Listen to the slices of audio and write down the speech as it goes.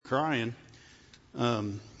crying.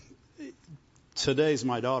 Today's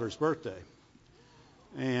my daughter's birthday.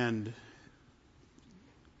 And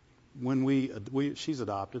when she's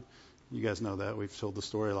adopted, you guys know that. We've told the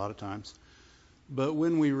story a lot of times. But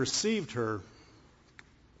when we received her,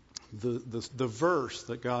 the verse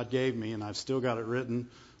that God gave me, and I've still got it written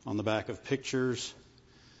on the back of pictures,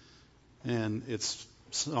 and it's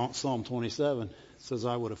Psalm 27. It says,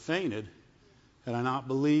 I would have fainted had I not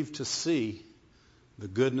believed to see the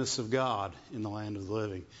goodness of God in the land of the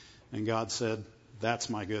living. And God said, that's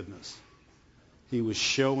my goodness. He was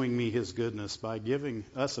showing me His goodness by giving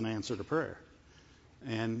us an answer to prayer.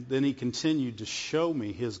 And then He continued to show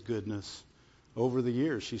me His goodness over the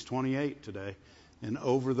years. She's 28 today. And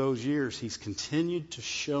over those years, He's continued to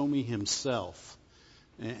show me Himself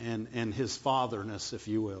and His fatherness, if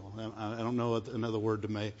you will. I don't know another word to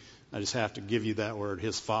make. I just have to give you that word,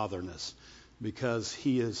 His fatherness. Because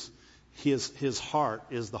His heart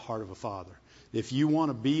is the heart of a father. If you want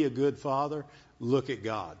to be a good father, look at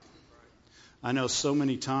God. I know so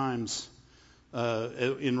many times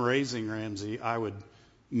in raising Ramsey, I would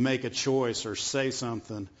make a choice or say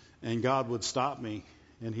something, and God would stop me,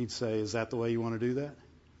 and He'd say, is that the way you want to do that?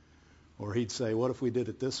 Or He'd say, what if we did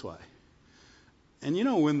it this way? And you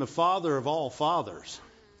know, when the Father of all fathers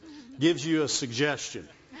gives you a suggestion,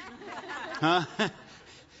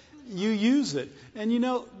 you use it. And you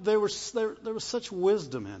know, there was such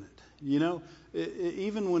wisdom in it. You know,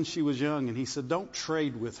 even when she was young, and He said, don't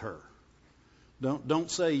trade with her. Don't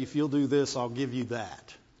say, if you'll do this, I'll give you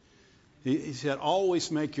that. He said, always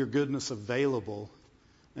make your goodness available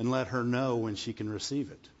and let her know when she can receive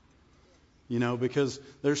it. You know, because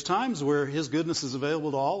there's times where His goodness is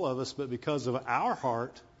available to all of us, but because of our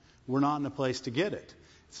heart, we're not in a place to get it.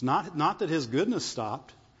 It's not that His goodness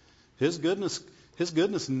stopped. His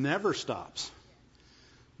goodness never stops.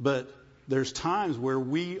 But there's times where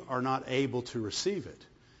we are not able to receive it.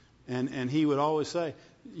 And He would always say,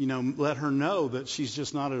 you know, let her know that she's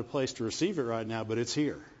just not at a place to receive it right now, but it's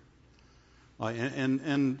here. And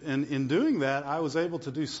in doing that, I was able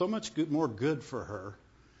to do so much more good for her.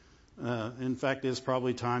 In fact, there's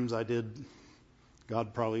probably times I did,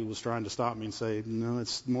 God probably was trying to stop me and say, no,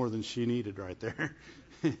 it's more than she needed right there.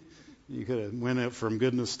 You could have went up from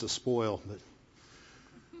goodness to spoil.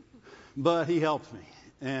 But He helped me,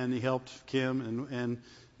 and He helped Kim,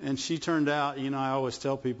 and she turned out, you know, I always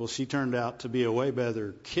tell people she turned out to be a way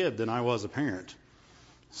better kid than I was a parent.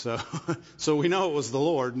 So we know it was the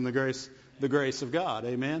Lord and the grace of God.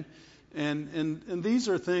 Amen. And these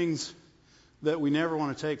are things that we never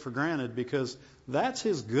want to take for granted, because that's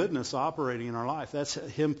His goodness operating in our life. That's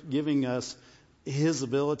Him giving us His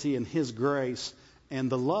ability and His grace and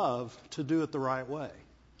the love to do it the right way.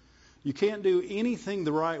 You can't do anything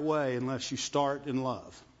the right way unless you start in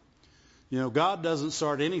love. You know, God doesn't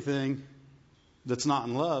start anything that's not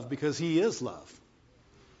in love, because He is love.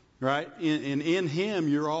 Right? And in Him,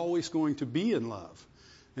 you're always going to be in love.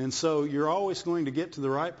 And so you're always going to get to the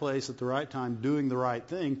right place at the right time, doing the right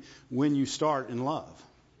thing when you start in love.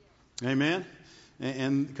 Amen?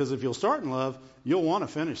 And because if you'll start in love, you'll want to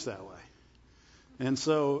finish that way. And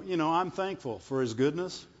so, you know, I'm thankful for His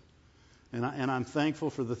goodness. And I'm thankful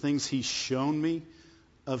for the things He's shown me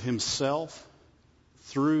of Himself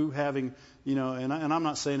through having, you know, and I'm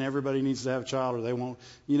not saying everybody needs to have a child or they won't,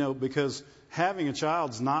 you know, because having a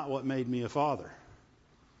child's not what made me a father.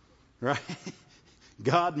 Right?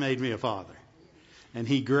 God made me a father. And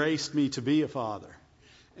He graced me to be a father.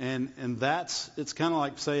 And it's kind of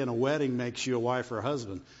like saying a wedding makes you a wife or a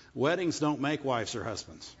husband. Weddings don't make wives or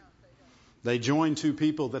husbands. They join two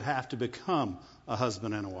people that have to become a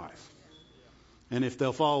husband and a wife. And if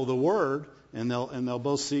they'll follow the Word and they'll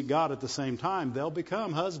both seek God at the same time, they'll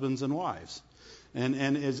become husbands and wives. And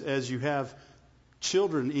as you have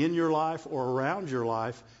children in your life or around your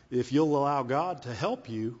life, if you'll allow God to help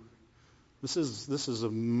you, this is a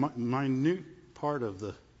minute part of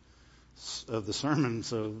the sermon,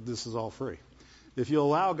 so this is all free. If you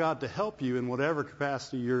allow God to help you in whatever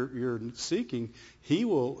capacity you're seeking, He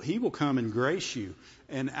will come and grace you,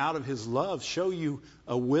 and out of His love show you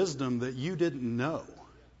a wisdom that you didn't know,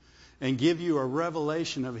 and give you a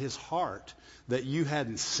revelation of His heart that you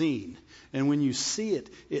hadn't seen. And when you see it,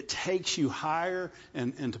 it takes you higher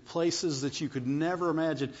and to places that you could never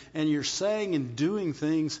imagine. And you're saying and doing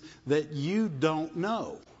things that you don't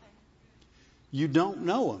know. You don't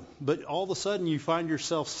know them, but all of a sudden you find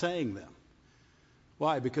yourself saying them.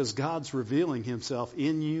 Why? Because God's revealing Himself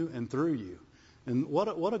in you and through you. And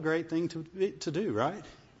what a great thing to do, right?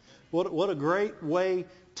 What a great way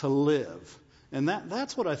to live. And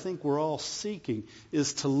that's what I think we're all seeking,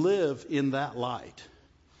 is to live in that light,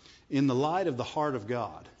 in the light of the heart of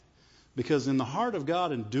God. Because in the heart of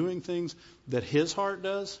God and doing things that His heart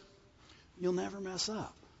does, you'll never mess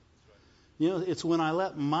up. You know, it's when I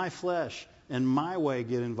let my flesh and my way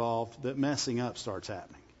get involved that messing up starts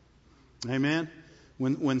happening. Amen?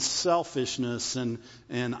 When selfishness and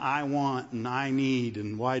I want and I need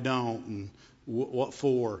and why don't and what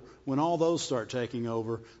for, when all those start taking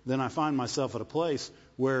over, then I find myself at a place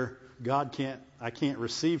where I can't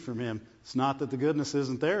receive from Him. It's not that the goodness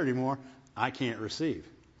isn't there anymore. I can't receive.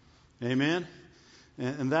 Amen?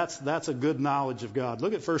 And that's a good knowledge of God.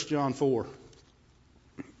 Look at 1 John 4.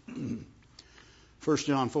 1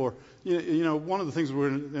 John 4. You know, one of the things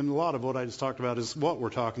and a lot of what I just talked about is what we're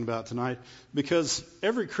talking about tonight. Because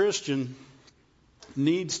every Christian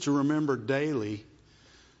needs to remember daily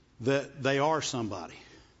that they are somebody.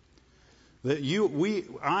 That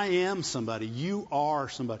I am somebody. You are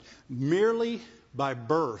somebody. Merely by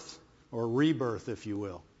birth or rebirth, if you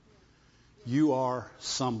will, you are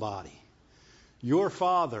somebody. Your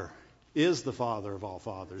Father is the Father of all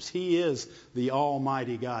fathers. He is the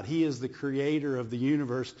Almighty God. He is the creator of the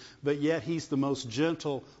universe, but yet He's the most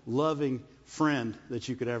gentle, loving friend that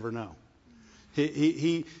you could ever know.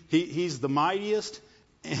 He's the mightiest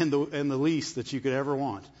and the least that you could ever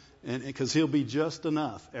want, and because He'll be just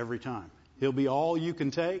enough every time. He'll be all you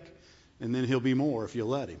can take, and then He'll be more if you'll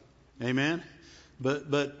let Him. Amen?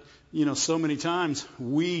 But you know, so many times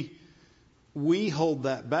we hold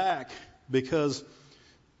that back because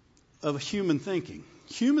of human thinking.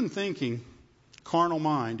 Human thinking, carnal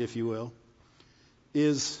mind, if you will,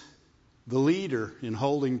 is the leader in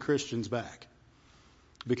holding Christians back.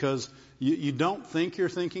 Because you don't think you're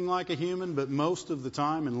thinking like a human, but most of the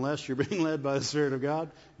time, unless you're being led by the Spirit of God,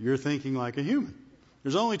 you're thinking like a human.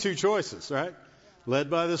 There's only two choices, right? Led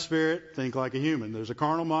by the Spirit, think like a human. There's a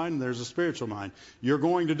carnal mind and there's a spiritual mind. You're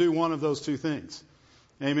going to do one of those two things.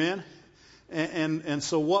 Amen? And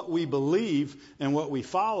so what we believe and what we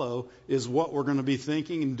follow is what we're going to be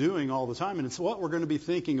thinking and doing all the time. And it's what we're going to be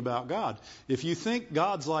thinking about God. If you think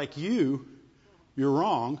God's like you, you're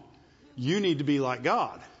wrong. You need to be like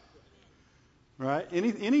God. Right?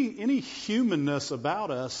 Any humanness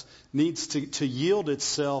about us needs to yield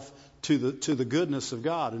itself to the goodness of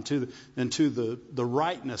God and to the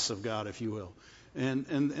rightness of God, if you will.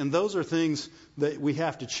 And those are things that we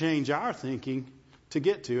have to change our thinking to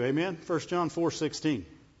get to. Amen? 1 John 4:16.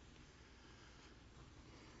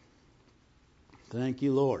 Thank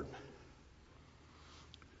you, Lord. It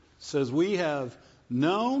says, we have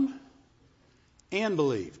known and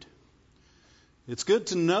believed. It's good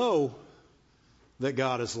to know that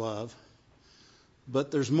God is love,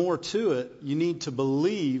 but there's more to it. You need to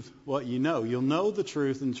believe what you know. You'll know the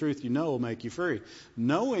truth, and the truth you know will make you free.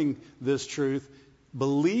 Knowing this truth,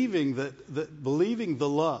 believing believing the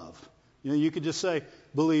love. You know, you could just say,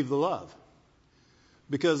 believe the love.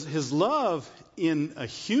 Because His love, in a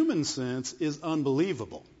human sense, is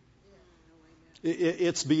unbelievable.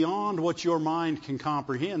 It's beyond what your mind can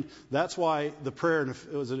comprehend. That's why the prayer,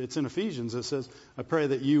 it's in Ephesians, it says, I pray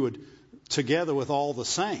that you would, together with all the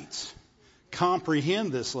saints,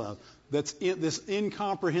 comprehend this love. This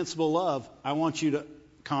incomprehensible love, I want you to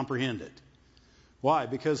comprehend it. Why?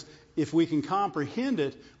 Because if we can comprehend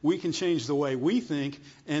it, we can change the way we think,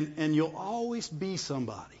 and you'll always be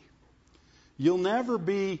somebody. You'll never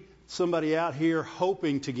be somebody out here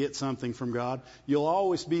hoping to get something from God. You'll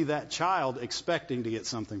always be that child expecting to get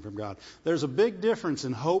something from God. There's a big difference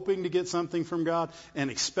in hoping to get something from God and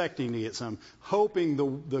expecting to get something. Hoping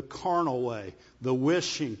the carnal way, the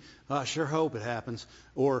wishing, I sure hope it happens.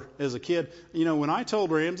 Or as a kid, you know, when I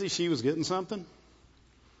told Ramsey she was getting something,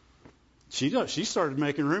 she started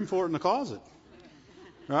making room for it in the closet.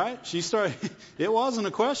 Right? It wasn't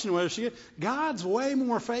a question whether God's way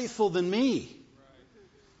more faithful than me.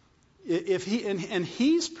 If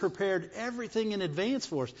He's prepared everything in advance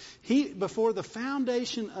for us. Before the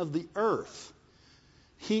foundation of the earth,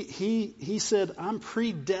 He said, I'm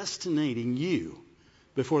predestinating you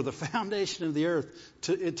before the foundation of the earth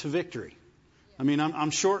to victory. I mean,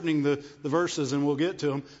 I'm shortening the verses and we'll get to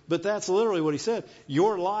them, but that's literally what He said.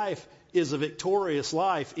 Your life is a victorious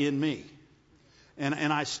life in me.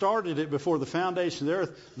 And I started it before the foundation of the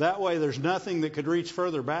earth. That way there's nothing that could reach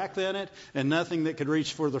further back than it and nothing that could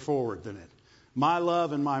reach further forward than it. My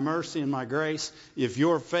love and my mercy and my grace, if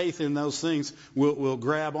your faith in those things will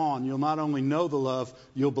grab on, you'll not only know the love,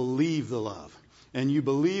 you'll believe the love. And you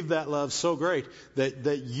believe that love so great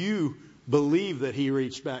that you believe that He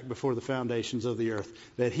reached back before the foundations of the earth.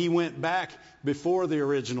 That He went back before the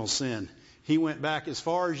original sin. He went back as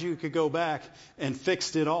far as you could go back and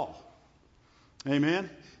fixed it all. Amen?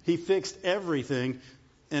 He fixed everything,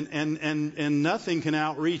 and nothing can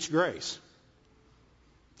outreach grace.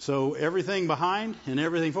 So everything behind and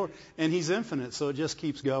everything forward. And he's infinite, so it just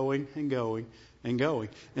keeps going and going and going.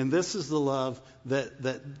 And this is the love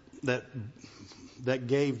that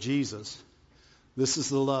gave Jesus. This is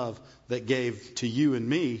the love that gave to you and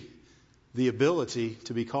me the ability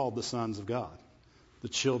to be called the sons of God, the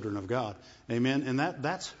children of God. Amen. And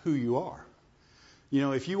that's who you are. You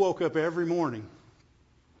know, if you woke up every morning,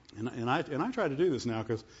 and I try to do this now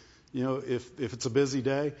because, you know, if it's a busy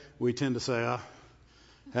day, we tend to say,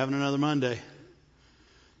 having another Monday.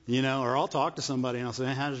 You know, or I'll talk to somebody and I'll say,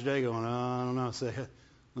 hey, how's your day going? I don't know. I say,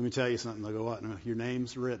 let me tell you something. They'll go, what? No, your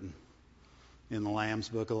name's written in the Lamb's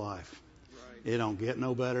Book of Life. Right. It don't get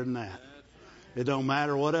no better than that. Right. It don't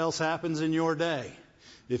matter what else happens in your day.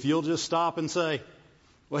 If you'll just stop and say,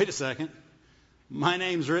 wait a second, my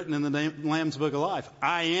name's written in the Lamb's Book of Life.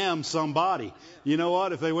 I am somebody. You know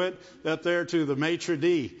what? If they went up there to the maitre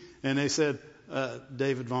d' and they said,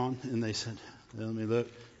 David Vaughn, and they said, let me look.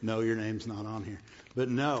 No, your name's not on here. But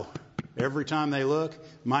no, every time they look,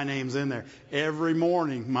 my name's in there. Every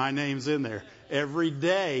morning, my name's in there. Every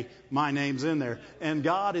day, my name's in there. And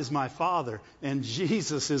God is my Father, and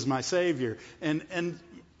Jesus is my Savior. And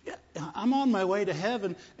I'm on my way to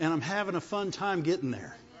heaven, and I'm having a fun time getting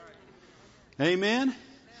there. Amen?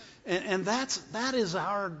 And that is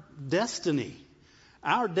our destiny.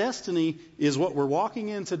 Our destiny is what we're walking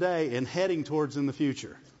in today and heading towards in the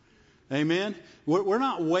future. Amen? We're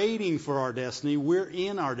not waiting for our destiny. We're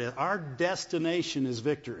in our destiny. Our destination is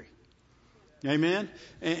victory. Amen?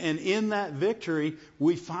 And in that victory,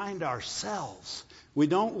 we find ourselves. We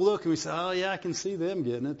don't look and we say, oh, yeah, I can see them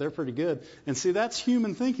getting it. They're pretty good. And see, that's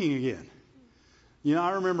human thinking again. You know,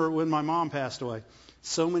 I remember when my mom passed away,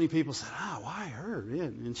 so many people said, why her? Yeah,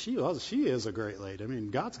 and she is a great lady. I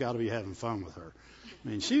mean, God's got to be having fun with her. I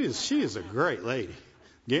mean, she is a great lady.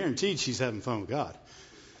 Guaranteed she's having fun with God.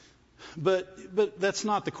 But that's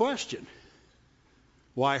not the question.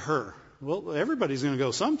 Why her? Well, everybody's going to go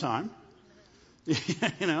sometime.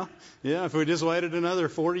 You know, yeah, if we just waited another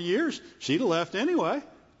 40 years, she'd have left anyway.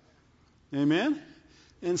 Amen?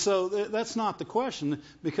 And so that's not the question,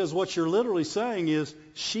 because what you're literally saying is,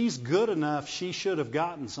 she's good enough, she should have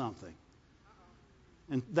gotten something.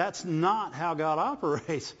 And that's not how God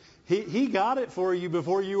operates. He got it for you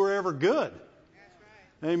before you were ever good.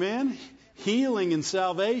 That's right. Amen? Healing and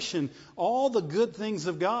salvation, all the good things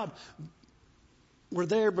of God were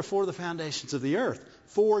there before the foundations of the earth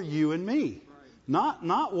for you and me. Right.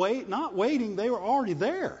 Not waiting, they were already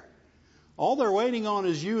there. All they're waiting on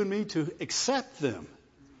is you and me to accept them.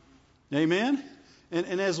 Amen?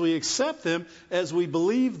 And as we accept them, as we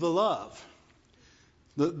believe the love,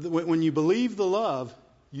 when you believe the love,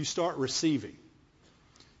 you start receiving.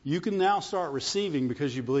 You can now start receiving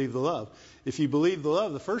because you believe the love. If you believe the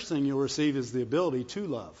love, the first thing you'll receive is the ability to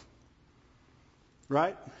love.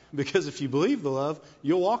 Right? Because if you believe the love,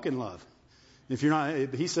 you'll walk in love. If you're not,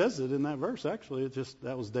 he says it in that verse. Actually,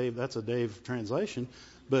 that's a Dave translation.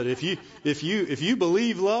 But if you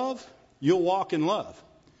believe love, you'll walk in love.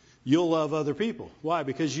 You'll love other people. Why?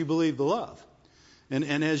 Because you believe the love.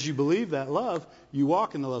 And as you believe that love, you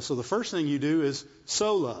walk in the love. So the first thing you do is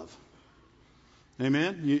sow love.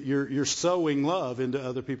 Amen? You're sowing love into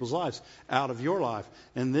other people's lives, out of your life.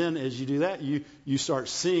 And then as you do that, you start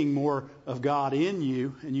seeing more of God in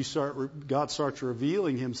you, and God starts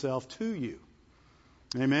revealing himself to you.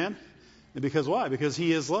 Amen? And because why? Because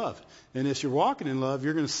he is love. And as you're walking in love,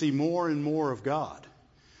 you're going to see more and more of God.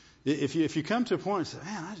 If you come to a point and say,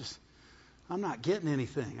 man, I'm not getting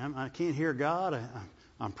anything. I can't hear God.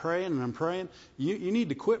 I'm praying and I'm praying. You need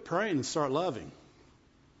to quit praying and start loving.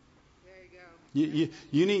 You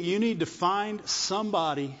need to find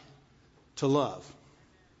somebody to love.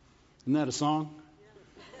 Isn't that a song?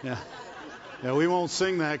 Yeah. Yeah, we won't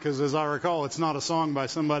sing that because, as I recall, it's not a song by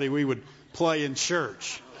somebody we would play in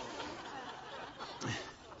church.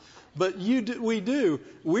 But we do.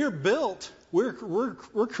 We're built.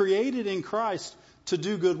 We're created in Christ to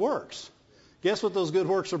do good works. Guess what those good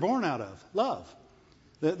works are born out of? Love.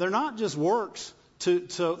 They're not just works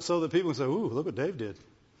so that people can say, ooh, look what Dave did.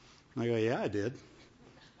 And I go, yeah, I did.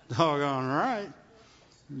 Doggone right.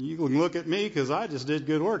 You can look at me because I just did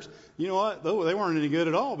good works. You know what? They weren't any good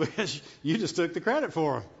at all because you just took the credit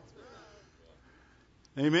for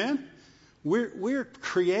them. Amen? We're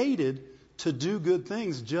created to do good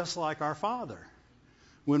things just like our Father.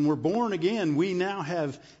 When we're born again, we now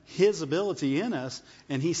have his ability in us,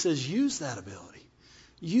 and he says use that ability.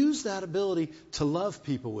 Use that ability to love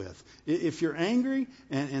people with. If you're angry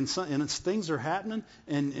and things are happening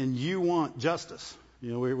and you want justice,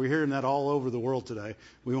 you know, we're hearing that all over the world today.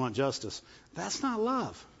 We want justice. That's not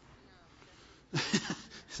love.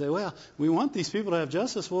 You say, well, we want these people to have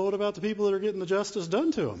justice. Well, what about the people that are getting the justice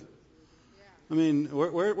done to them? I mean,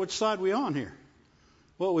 which side are we on here?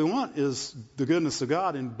 What we want is the goodness of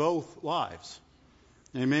God in both lives.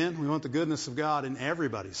 Amen? We want the goodness of God in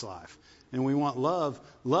everybody's life. And we want love.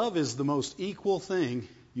 Love is the most equal thing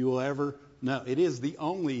you will ever know. It is the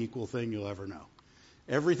only equal thing you'll ever know.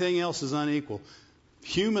 Everything else is unequal.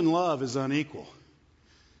 Human love is unequal.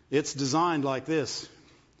 It's designed like this.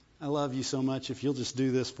 I love you so much if you'll just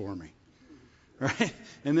do this for me. Right?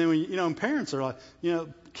 And then, and parents are like,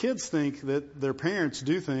 kids think that their parents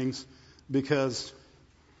do things because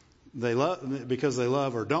they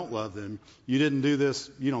love or don't love them. You didn't do this,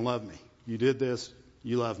 you don't love me. You did this,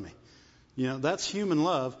 you love me. That's human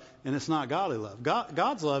love, and it's not godly love.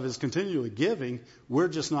 God's love is continually giving. We're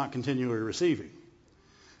just not continually receiving.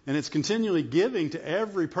 And it's continually giving to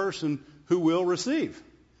every person who will receive.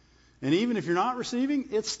 And even if you're not receiving,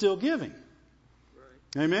 it's still giving.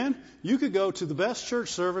 Right. Amen? You could go to the best church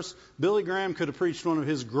service. Billy Graham could have preached one of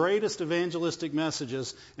his greatest evangelistic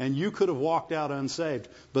messages, and you could have walked out unsaved.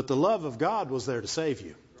 But the love of God was there to save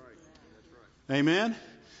you. Right. That's right. Amen?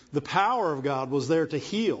 The power of God was there to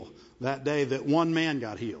heal that day that one man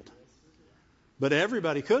got healed. But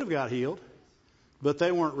everybody could have got healed, but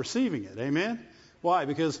they weren't receiving it. Amen? Why?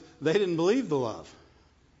 Because they didn't believe the love.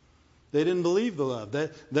 They didn't believe the love.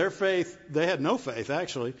 Their faith, they had no faith,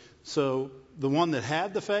 actually. So the one that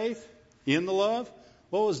had the faith in the love,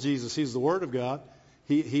 what was Jesus? He's the Word of God.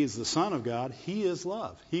 He's the Son of God. He is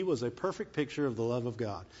love. He was a perfect picture of the love of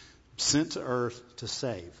God, sent to earth to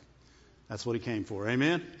save. That's what He came for.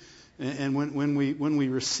 Amen? And when we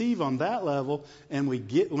receive on that level, and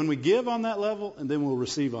when we give on that level, and then we'll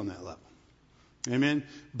receive on that level. Amen.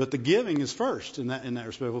 But the giving is first in that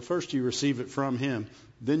respect. Well, first you receive it from Him,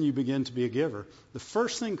 then you begin to be a giver. The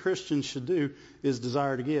first thing Christians should do is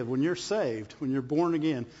desire to give. When you're saved, when you're born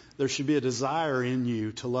again, there should be a desire in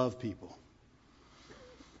you to love people.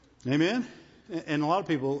 Amen. And a lot of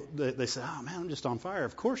people they say, "Oh man, I'm just on fire."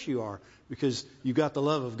 Of course you are, because you got the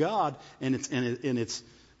love of God, and it's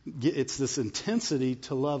this intensity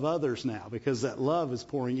to love others now, because that love is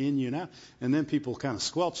pouring in you now. And then people kind of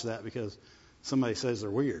squelch that because somebody says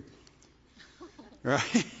they're weird.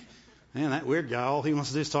 Right? Man, that weird guy, all he wants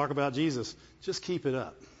to do is talk about Jesus. Just keep it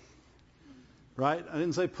up. Right? I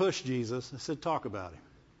didn't say push Jesus. I said talk about Him.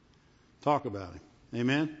 Talk about Him.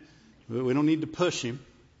 Amen? We don't need to push Him.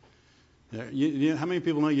 How many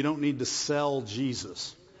people know you don't need to sell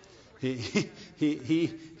Jesus? He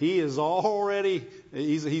is already,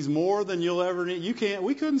 he's more than you'll ever need.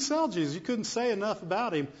 We couldn't sell Jesus. You couldn't say enough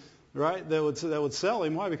about Him, right? That would sell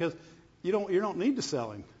Him. Why? Because you don't need to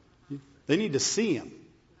sell Him. They need to see Him.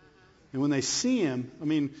 And when they see Him,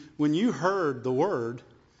 when you heard the Word,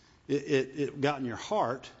 it got in your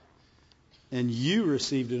heart, and you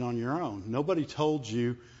received it on your own. Nobody told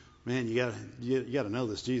you, man, you got to know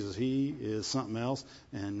this Jesus. He is something else,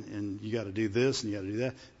 and you got to do this and you got to do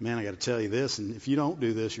that. Man, I got to tell you this, and if you don't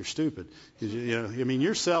do this, you're stupid.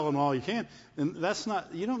 You're selling all you can, and that's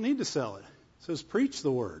not. You don't need to sell it. It says preach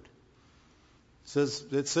the Word.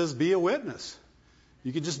 It says be a witness.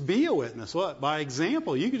 You could just be a witness. What? By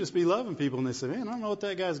example. You could just be loving people, and they say, man, I don't know what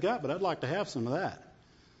that guy's got, but I'd like to have some of that.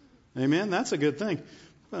 Amen? That's a good thing.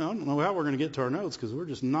 Well, I don't know how we're going to get to our notes because we're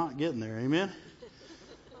just not getting there. Amen?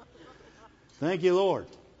 Thank you, Lord.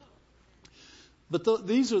 But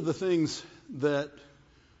these are the things that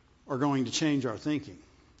are going to change our thinking.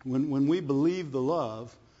 When we believe the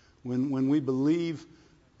love, when we believe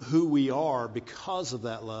who we are because of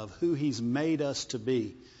that love, who He's made us to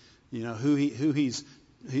be, who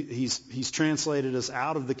He's translated us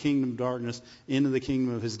out of the kingdom of darkness into the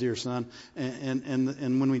kingdom of His dear Son,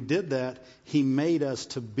 and when we did that, He made us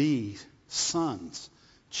to be sons,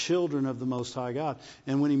 children of the Most High God.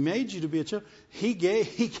 And when He made you to be a child, He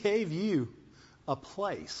gave you a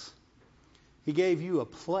place. He gave you a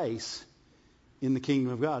place in the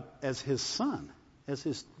kingdom of God as His son, as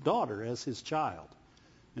His daughter, as His child.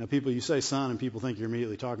 You say son, and people think you're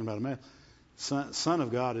immediately talking about a male. Son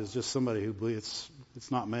of God is just somebody who believes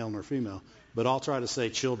it's not male nor female. But I'll try to say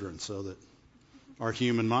children so that our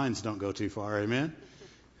human minds don't go too far. Amen?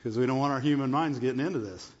 Because we don't want our human minds getting into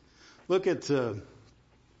this. Look at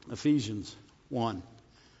Ephesians 1.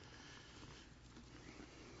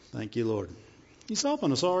 Thank you, Lord. He's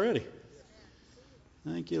helping us already.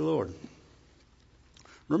 Thank you, Lord.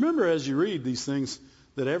 Remember as you read these things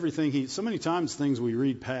that so many times things we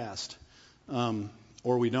read past,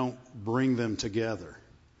 or we don't bring them together.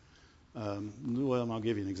 I'll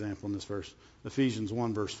give you an example in this verse. Ephesians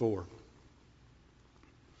 1 verse 4.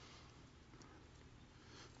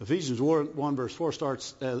 Ephesians 1 verse 4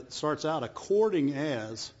 starts out according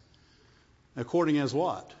as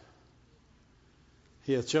what?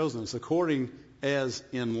 He hath chosen us. According as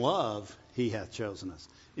in love he hath chosen us.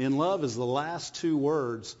 In love is the last two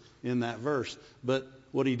words in that verse. But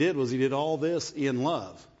what he did was he did all this in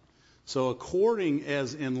love. So according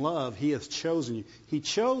as in love he hath chosen you. He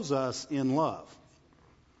chose us in love.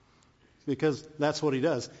 Because that's what he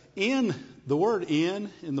does. The word in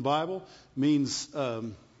the Bible means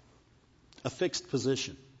a fixed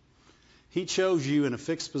position. He chose you in a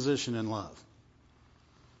fixed position in love.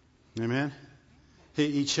 Amen?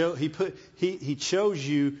 He chose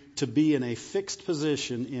you to be in a fixed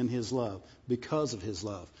position in his love because of his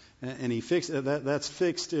love. And he fixed that's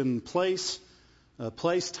fixed in place,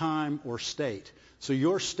 time, or state. So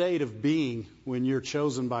your state of being when you're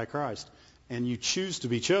chosen by Christ and you choose to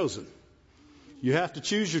be chosen. You have to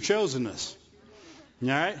choose your chosenness. All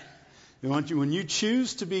right? When you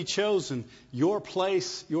choose to be chosen, your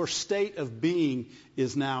place, your state of being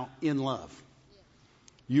is now in love.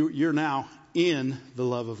 You're now in the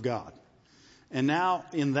love of God. And now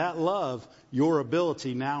in that love, your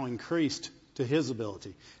ability now increased to his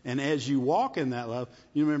ability. And as you walk in that love,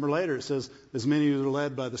 you remember later it says, as many who are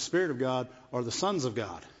led by the Spirit of God are the sons of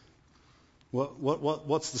God.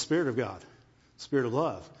 What's the Spirit of God? Spirit of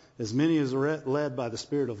love. As many as are led by the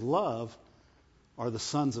Spirit of love are the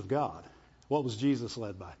sons of God. What was Jesus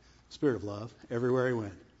led by? Spirit of love. Everywhere he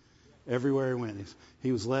went. Everywhere he went.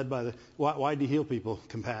 He was led by why did he heal people?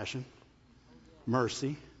 Compassion,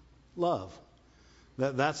 mercy, love.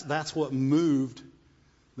 That's what moved,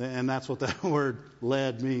 and that's what that word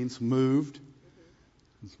led means, moved.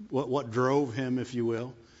 What drove him, if you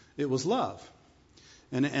will. It was love.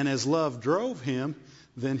 And as love drove him,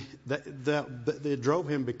 then it drove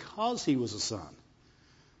him because he was a son.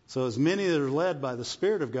 So as many that are led by the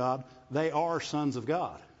Spirit of God, they are sons of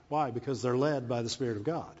God. Why? Because they're led by the Spirit of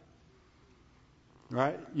God.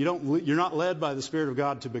 Right? You're not led by the Spirit of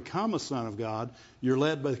God to become a son of God. You're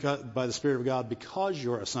led by the Spirit of God because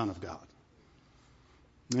you're a son of God.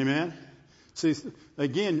 Amen? See,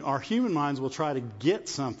 again, our human minds will try to get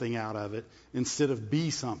something out of it instead of be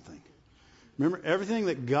something. Remember, everything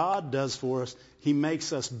that God does for us, he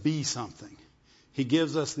makes us be something. He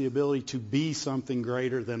gives us the ability to be something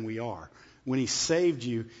greater than we are. When he saved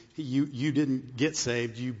you, you didn't get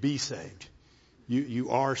saved, you be saved. You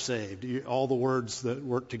are saved. All the words that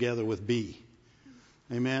work together with be.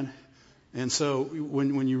 Amen? And so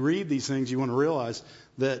when you read these things, you want to realize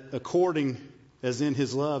that according as in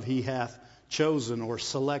his love he hath chosen or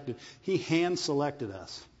selected. He hand-selected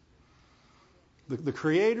us. The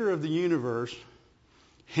creator of the universe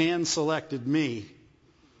hand-selected me.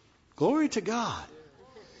 Glory to God.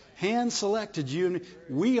 Hand-selected you. And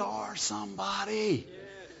we are somebody.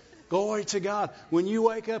 Glory to God. When you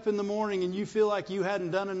wake up in the morning and you feel like you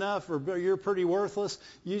hadn't done enough or you're pretty worthless,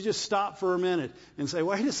 you just stop for a minute and say,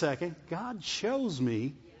 wait a second. God chose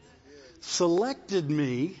me, selected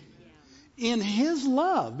me in his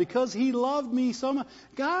love because he loved me so much.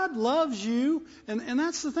 God loves you. And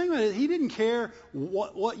that's the thing about it. He didn't care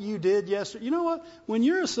what you did yesterday. You know what? When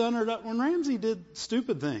you're a son, or when Ramsey did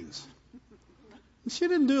stupid things, she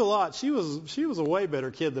didn't do a lot. She was a way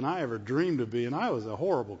better kid than I ever dreamed of being. I was a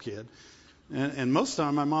horrible kid. And most of the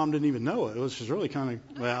time my mom didn't even know it. It was just really kind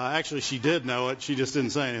of, well, actually she did know it. She just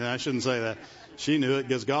didn't say anything. I shouldn't say that. She knew it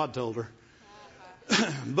because God told her.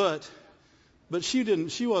 But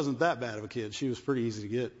she wasn't that bad of a kid. She was pretty easy to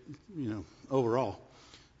get, overall.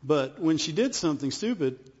 But when she did something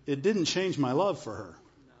stupid, it didn't change my love for her.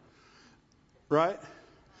 Right?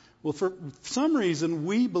 Well, for some reason,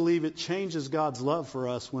 we believe it changes God's love for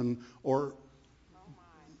us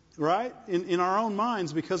right? In our own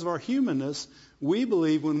minds, because of our humanness, we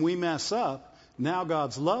believe when we mess up, now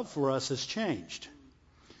God's love for us has changed.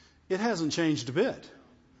 It hasn't changed a bit.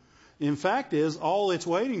 In fact, all it's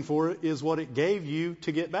waiting for is what it gave you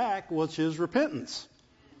to get back, which is repentance.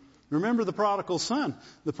 Remember the prodigal son.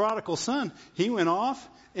 The prodigal son, he went off,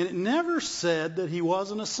 and it never said that he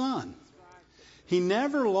wasn't a son. He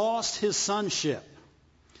never lost his sonship.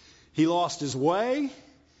 He lost his way.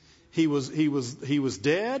 He was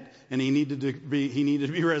dead, and he needed to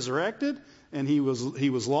be resurrected, and he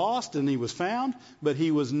was lost, and he was found, but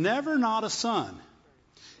he was never not a son.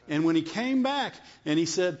 And when he came back and he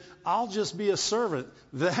said, I'll just be a servant,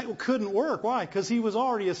 that couldn't work. Why? Because he was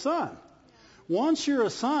already a son. Once you're a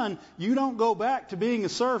son, you don't go back to being a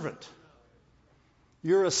servant.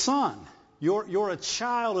 You're a son. You're a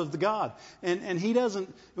child of the God. And he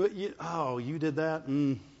doesn't, you did that?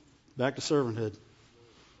 Back to servanthood.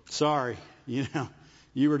 Sorry.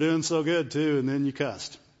 You were doing so good too, and then you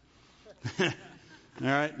cussed. All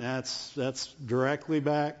right, that's directly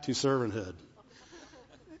back to servanthood.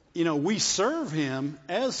 You know, we serve him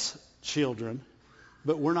as children,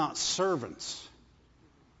 but we're not servants.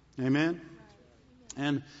 Amen?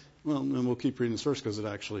 And we'll keep reading this verse because it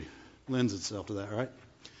actually lends itself to that, right?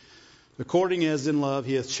 According as in love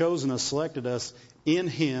he hath chosen us, selected us in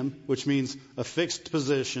him, which means a fixed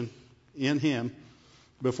position in him,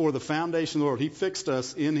 before the foundation of the world. He fixed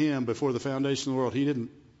us in him before the foundation of the world. He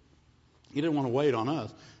didn't want to wait on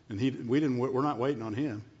us, and we're not waiting on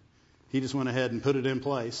him. He just went ahead and put it in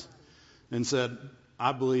place and said,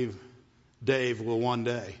 I believe Dave will one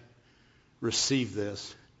day receive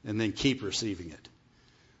this and then keep receiving it.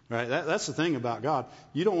 Right? That's the thing about God.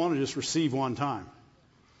 You don't want to just receive one time.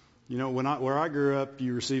 You know, where I grew up,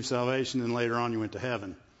 you received salvation, and later on you went to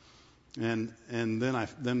heaven. And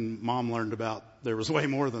then Mom learned about there was way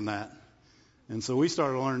more than that. And so we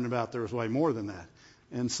started learning about there was way more than that.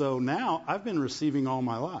 And so now I've been receiving all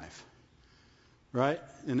my life. Right?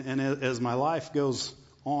 And as my life goes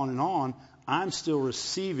on and on, I'm still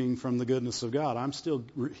receiving from the goodness of God.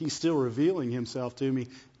 He's still revealing himself to me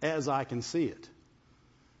as I can see it.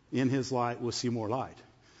 In his light, we'll see more light.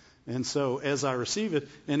 And so as I receive it,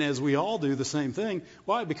 and as we all do the same thing,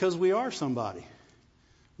 why? Because we are somebody.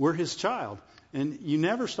 We're his child. And you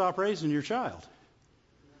never stop raising your child.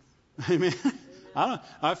 Amen.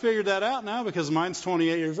 I figured that out now because mine's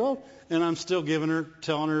 28 years old, and I'm still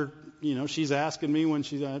telling her, you know, she's asking me when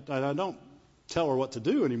I don't tell her what to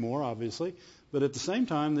do anymore, obviously. But at the same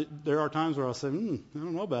time, there are times where I'll say, I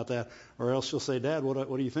don't know about that. Or else she'll say, Dad,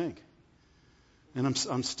 what do you think? And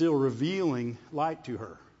I'm still revealing light to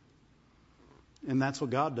her. And that's what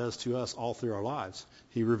God does to us all through our lives.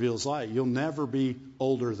 He reveals light. You'll never be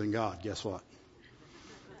older than God. Guess what?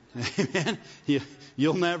 Amen.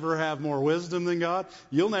 You'll never have more wisdom than God.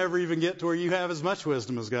 You'll never even get to where you have as much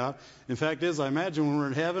wisdom as God. In fact, I imagine when we're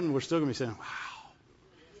in heaven, we're still going to be saying,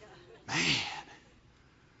 wow, man,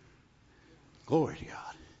 glory to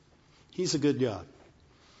God. He's a good God.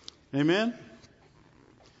 Amen.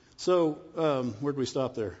 So, where did we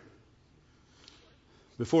stop there?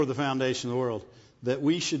 Before the foundation of the world. That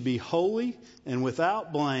we should be holy and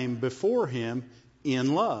without blame before him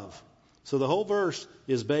in love. So the whole verse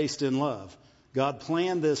is based in love. God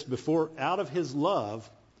planned this out of his love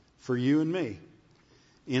for you and me.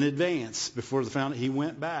 In advance, before the foundation, he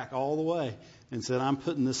went back all the way and said, I'm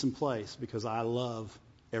putting this in place because I love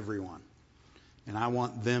everyone. And I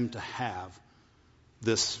want them to have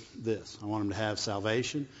this. I want them to have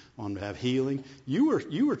salvation. I want them to have healing. You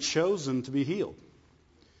were chosen to be healed.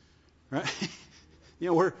 Right? You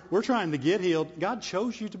know, we're trying to get healed. God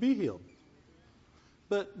chose you to be healed.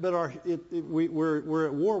 But we're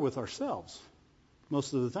at war with ourselves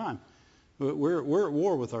most of the time. We're at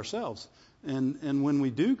war with ourselves. And when we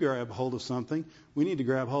do grab hold of something, we need to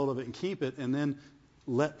grab hold of it and keep it and then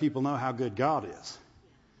let people know how good God is.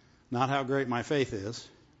 Not how great my faith is,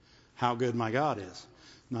 how good my God is.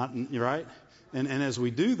 Not right? And as we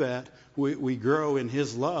do that, we grow in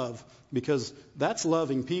his love, because that's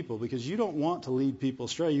loving people, because you don't want to lead people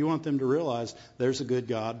astray. You want them to realize there's a good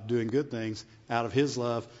God doing good things out of his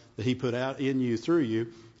love that he put out in you through you,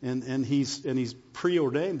 and he's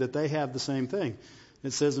preordained that they have the same thing.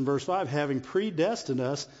 It says in verse 5, having predestined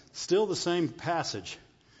us, still the same passage.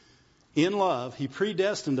 In love, he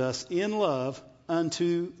predestined us in love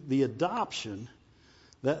unto the adoption.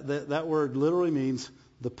 That word literally means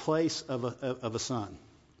the place of a son.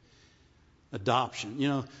 Adoption, you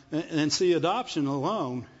know, and see, adoption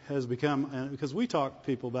alone has become, because we talk to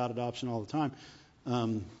people about adoption all the time,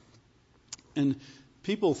 and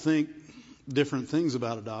people think different things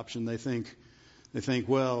about adoption. They think,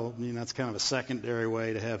 well, you know, that's kind of a secondary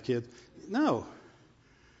way to have kids. No,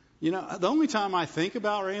 you know, the only time I think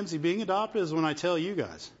about Ramsey being adopted is when I tell you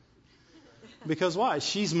guys, because why?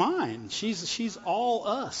 She's mine. She's all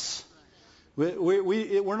us.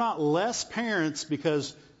 We're not less parents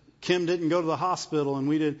because Kim didn't go to the hospital and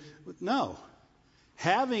we did. No.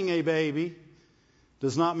 Having a baby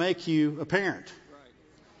does not make you a parent.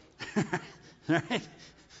 Right?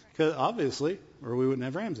 Because obviously, or we wouldn't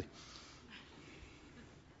have Ramsey.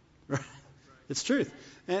 Right? It's truth.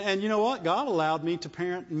 And you know what? God allowed me to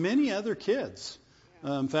parent many other kids.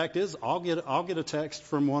 Fact is, I'll get a text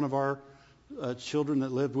from one of our children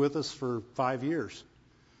that lived with us for 5 years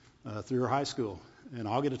through her high school. And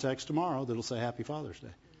I'll get a text tomorrow that'll say Happy Father's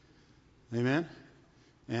Day. Amen?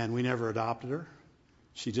 And we never adopted her.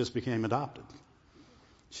 She just became adopted.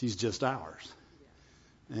 She's just ours.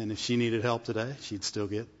 And if she needed help today, she'd still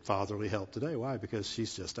get fatherly help today. Why? Because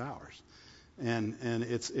she's just ours. And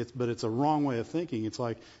but it's a wrong way of thinking. It's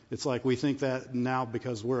like we think that now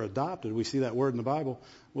because we're adopted. We see that word in the Bible.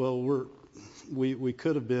 Well, we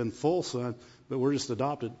could have been full son, but we're just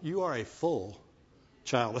adopted. You are a full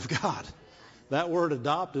child of God. That word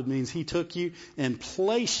adopted means he took you and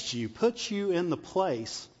placed you, put you in the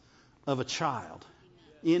place of a child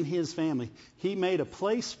in his family. He made a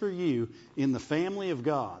place for you in the family of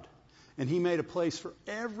God. And he made a place for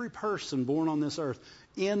every person born on this earth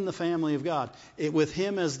in the family of God, with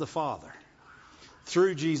him as the Father,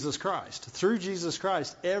 through Jesus Christ. Through Jesus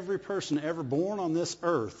Christ, every person ever born on this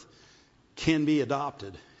earth can be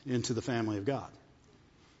adopted into the family of God.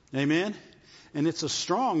 Amen? And it's a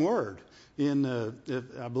strong word.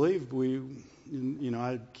 I believe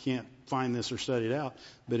I can't find this or study it out,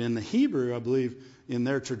 but in the Hebrew, I believe in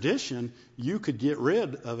their tradition, you could get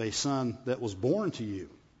rid of a son that was born to you.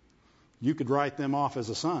 You could write them off as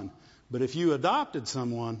a son. But if you adopted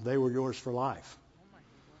someone, they were yours for life.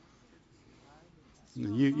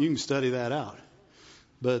 You can study that out.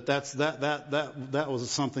 But that was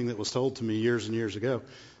something that was told to me years and years ago.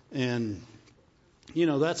 And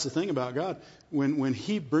that's the thing about God. When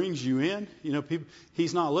he brings you in,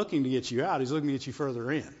 he's not looking to get you out. He's looking to get you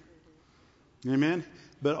further in. Amen?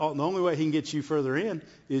 But the only way he can get you further in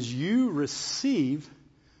is you receive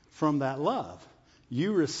from that love.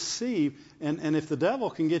 You receive, and if the devil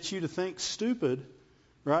can get you to think stupid,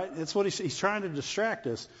 right? That's what he's trying to distract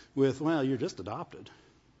us with. Well, you're just adopted.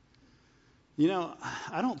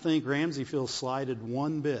 I don't think Ramsey feels slighted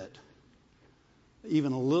one bit,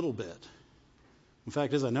 even a little bit. In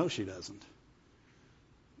fact, as I know she doesn't.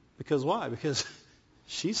 Because why? Because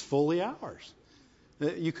she's fully ours.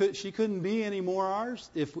 She couldn't be any more ours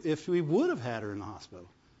if we would have had her in the hospital.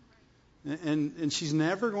 And she's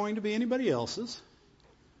never going to be anybody else's.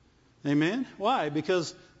 Amen? Why?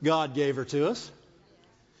 Because God gave her to us.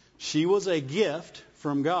 She was a gift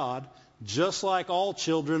from God, just like all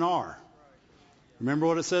children are. Remember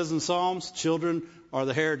what it says in Psalms? Children are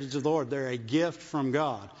the heritage of the Lord. They're a gift from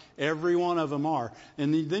God. Every one of them are.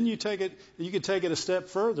 And then you could take it a step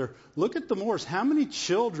further. Look at the Moors. How many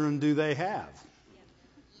children do they have?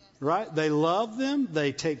 Right? They love them.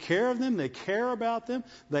 They take care of them. They care about them.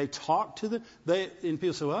 They talk to them. And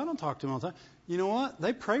people say, well, I don't talk to them all the time. You know what?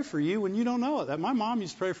 They pray for you when you don't know it. My mom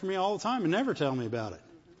used to pray for me all the time and never tell me about it.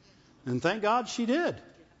 And thank God she did.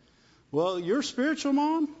 Well, your spiritual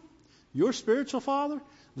mom, your spiritual father,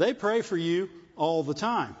 they pray for you all the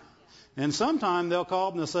time. And sometime they'll call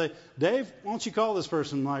up and they'll say, Dave, why don't you call this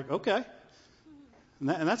person? I'm like, okay.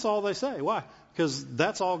 And that's all they say. Why? Because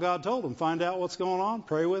that's all God told them. Find out what's going on,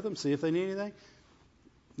 pray with them, see if they need anything.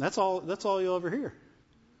 That's all you'll ever hear.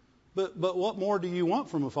 But what more do you want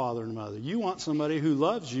from a father and a mother? You want somebody who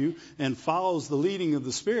loves you and follows the leading of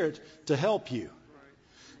the Spirit to help you.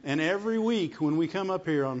 And every week when we come up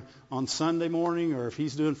here on Sunday morning, or if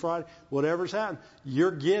he's doing Friday, whatever's happening,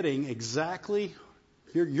 you're getting exactly,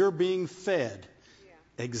 you're being fed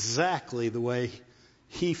exactly the way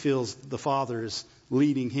he feels the Father is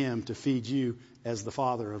leading him to feed you as the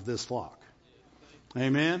father of this flock.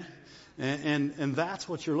 Amen? And that's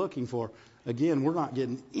what you're looking for. Again, we're not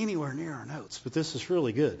getting anywhere near our notes, but this is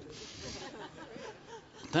really good.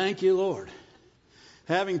 Thank you, Lord.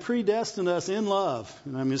 Having predestined us in love,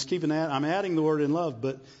 and I'm just I'm adding the word in love,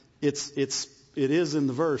 but it is in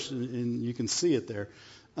the verse, and you can see it there.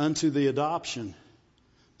 Unto the adoption,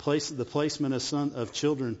 the placement of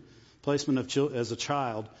children, as a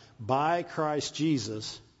child by Christ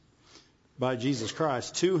Jesus, by Jesus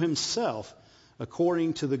Christ, to himself,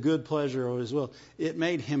 according to the good pleasure of his will. It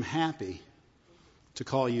made him happy to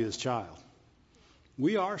call you his child.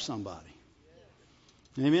 We are somebody.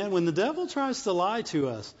 Amen. When the devil tries to lie to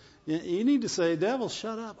us, you need to say, devil,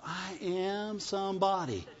 shut up. I am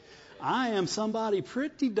somebody. I am somebody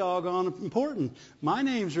pretty doggone important. My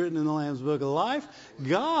name's written in the Lamb's Book of Life.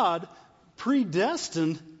 God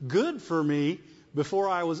predestined good for me before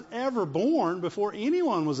I was ever born, before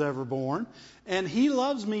anyone was ever born. And he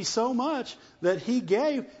loves me so much that he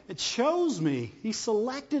chose me. He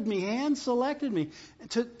selected me, hand-selected me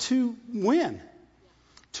to win,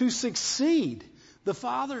 to succeed. The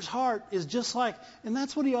Father's heart is just like, and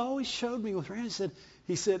that's what he always showed me with Randy.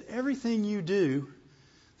 He said, everything you do,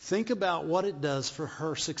 think about what it does for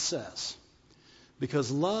her success.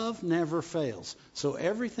 Because love never fails. So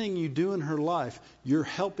everything you do in her life, you're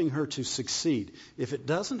helping her to succeed. If it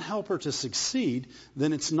doesn't help her to succeed,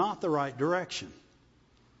 then it's not the right direction.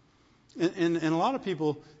 And a lot of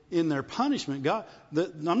people in their punishment,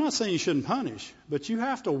 I'm not saying you shouldn't punish, but you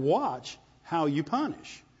have to watch how you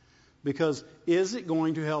punish. Because is it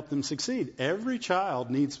going to help them succeed? Every child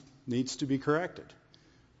needs to be corrected.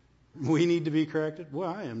 We need to be corrected.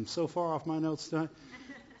 Well, I am so far off my notes tonight.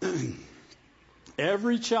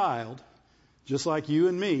 Every child, just like you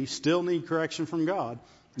and me, still need correction from God,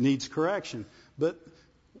 needs correction. But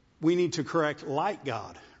we need to correct like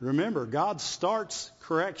God. Remember, God starts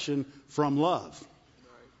correction from love.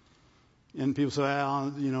 And people say,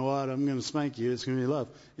 oh, you know what, I'm going to spank you. It's going to be love.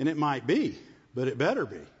 And it might be, but it better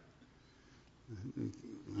be.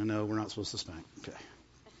 I know we're not supposed to spank. Okay.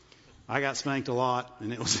 I got spanked a lot,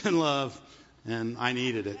 and it was in love, and I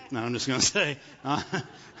needed it. Now I'm just going to say,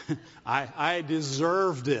 I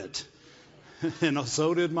deserved it. And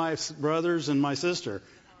so did my brothers and my sister.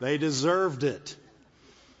 They deserved it.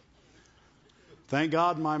 Thank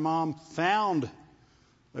God my mom found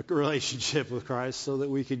a relationship with Christ so that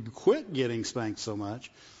we could quit getting spanked so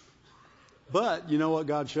much. But you know what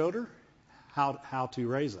God showed her? How to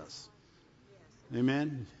raise us.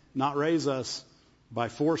 Amen? Not raise us by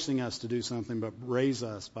forcing us to do something, but raise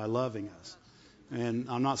us by loving us. And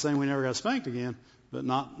I'm not saying we never got spanked again, but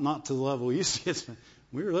not to the level we used to get spanked.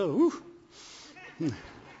 We were little. Woo.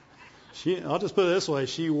 I'll just put it this way.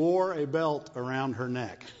 She wore a belt around her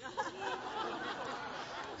neck.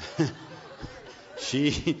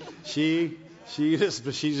 She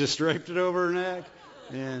just draped it over her neck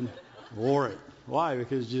and wore it. Why?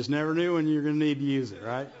 Because you just never knew when you're going to need to use it,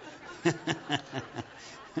 right?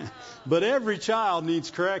 But every child needs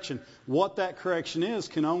correction. What that correction is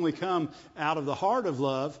can only come out of the heart of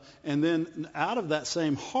love, and then out of that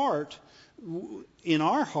same heart, in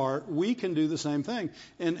our heart, we can do the same thing.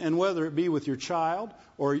 And whether it be with your child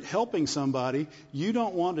or helping somebody, you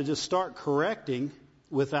don't want to just start correcting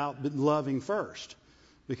without loving first.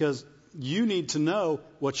 Because you need to know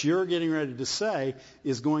what you're getting ready to say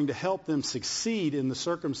is going to help them succeed in the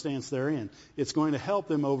circumstance they're in. It's going to help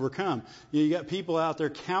them overcome. You got people out there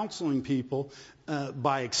counseling people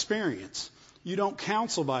by experience. You don't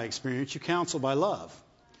counsel by experience, you counsel by love.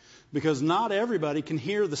 Because not everybody can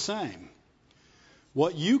hear the same.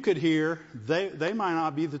 What you could hear, they might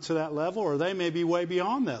not be to that level, or they may be way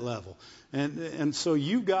beyond that level. And so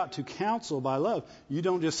you've got to counsel by love. You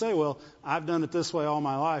don't just say, well, I've done it this way all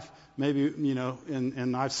my life. Maybe,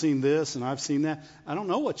 and I've seen this and I've seen that. I don't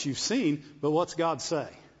know what you've seen, but what's God say?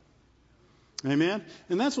 Amen?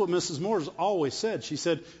 And that's what Mrs. Moore's always said. She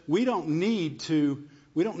said, we don't need to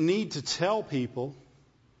tell people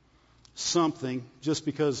something just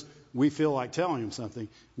because we feel like telling them something.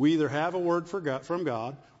 We either have a word from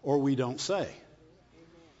God or we don't say.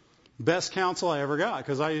 Best counsel I ever got,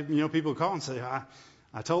 because people call and say,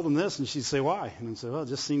 I told them this, and she'd say, why? And I'd say, well, it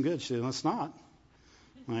just seemed good. She'd say, well, it's not.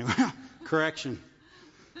 I'm like, well, correction.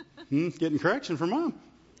 Getting correction from Mom.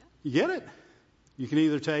 You get it? You can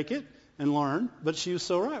either take it and learn, but she was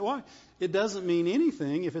so right. Why? It doesn't mean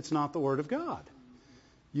anything if it's not the Word of God.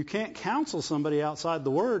 You can't counsel somebody outside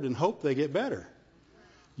the Word and hope they get better.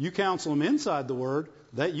 You counsel them inside the Word,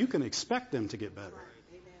 that you can expect them to get better.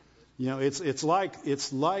 It's like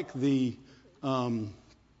the I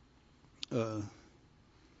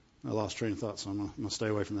lost train of thought, so I'm going to stay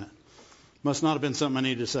away from that. Must not have been something I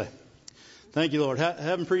needed to say. Thank you, Lord.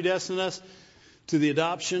 Having predestined us to the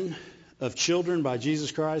adoption of children by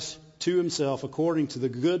Jesus Christ to Himself, according to the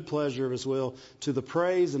good pleasure of His will, to the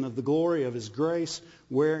praise and of the glory of His grace,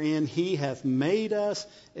 wherein He hath made us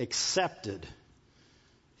accepted.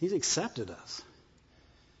 He's accepted us.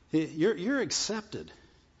 You're accepted.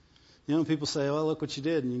 People say, well, look what you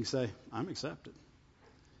did. And you can say, I'm accepted.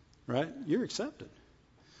 Right? You're accepted.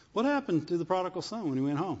 What happened to the prodigal son when he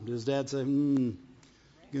went home? Did his dad say, going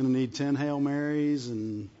to need 10 Hail Marys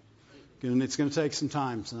and it's going to take some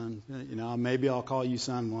time, son. Maybe I'll call you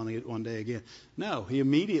son one day again. No, he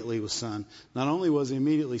immediately was son. Not only was he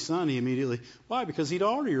immediately son, why? Because he'd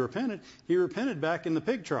already repented. He repented back in the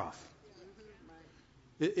pig trough.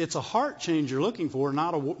 It's a heart change you're looking for,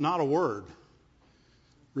 not a word.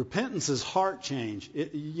 Repentance is heart change.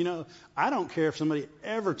 I don't care if somebody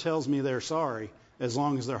ever tells me they're sorry as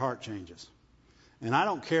long as their heart changes. And I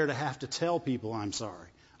don't care to have to tell people I'm sorry.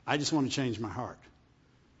 I just want to change my heart.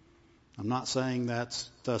 I'm not saying that's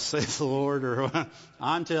thus saith the Lord, or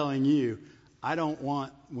I'm telling you, I don't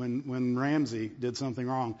want, when Ramsey did something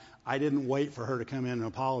wrong, I didn't wait for her to come in and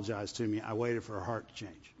apologize to me. I waited for her heart to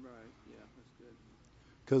change. Right, yeah, that's good.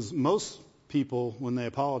 Because most people, when they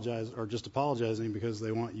apologize, are just apologizing because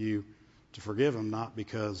they want you to forgive them, not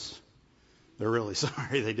because they're really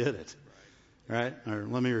sorry they did it. Right? Or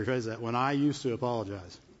let me rephrase that. When I used to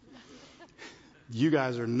apologize, you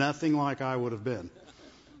guys are nothing like I would have been,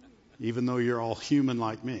 even though you're all human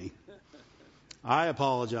like me. I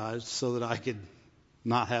apologized so that I could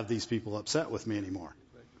not have these people upset with me anymore.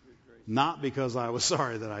 Not because I was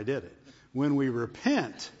sorry that I did it. When we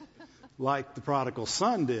repent, like the prodigal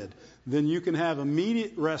son did, then you can have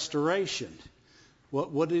immediate restoration.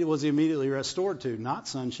 What was he immediately restored to? Not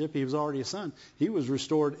sonship. He was already a son. He was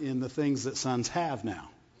restored in the things that sons have now.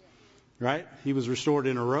 Right? He was restored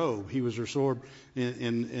in a robe. He was restored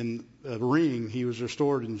in a ring. He was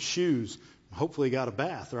restored in shoes. Hopefully he got a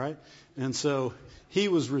bath, right? And so he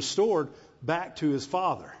was restored back to his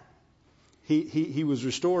father. He was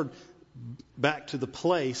restored back to the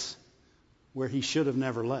place where he should have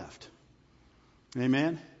never left.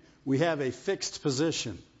 Amen? We have a fixed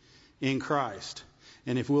position in Christ.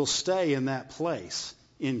 And if we'll stay in that place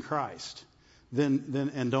in Christ,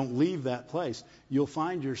 then and don't leave that place, you'll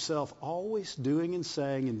find yourself always doing and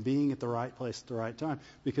saying and being at the right place at the right time,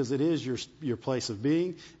 because it is your place of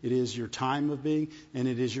being, it is your time of being, and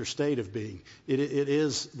it is your state of being. It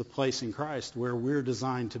is the place in Christ where we're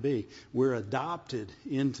designed to be. We're adopted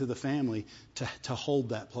into the family to hold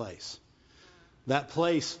that place. That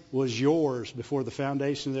place was yours before the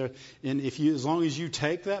foundation there, and as long as you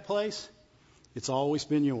take that place, it's always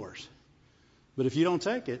been yours. But if you don't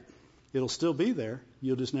take it, it'll still be there.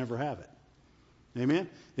 You'll just never have it. Amen?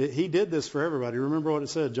 He did this for everybody. Remember what it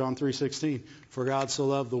said, John 3:16. For God so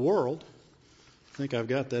loved the world, I think I've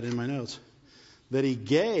got that in my notes, that he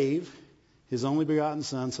gave his only begotten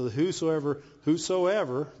Son, so that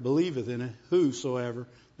whosoever believeth in it, whosoever,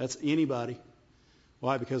 that's anybody.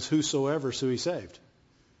 Why? Because whosoever is who he saved.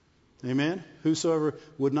 Amen? Whosoever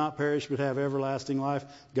would not perish but have everlasting life.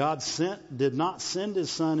 God did not send his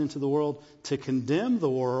Son into the world to condemn the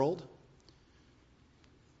world.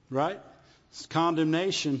 Right?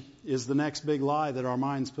 Condemnation is the next big lie that our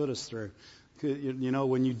minds put us through. You know,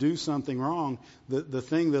 when you do something wrong, the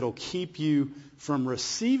thing that'll keep you from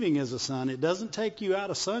receiving as a son, it doesn't take you out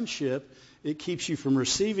of sonship, it keeps you from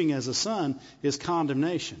receiving as a son, is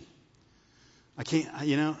condemnation.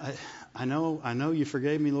 I know you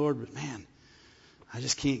forgave me, Lord, but man, I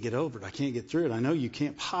just can't get over it. I can't get through it. I know you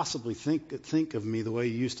can't possibly think of me the way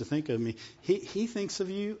you used to think of me. He thinks of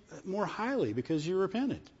you more highly because you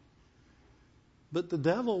repented. But the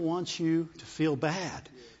devil wants you to feel bad,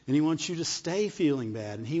 and he wants you to stay feeling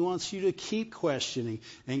bad, and he wants you to keep questioning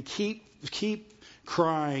and keep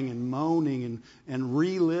crying and moaning and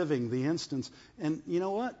reliving the instance. And you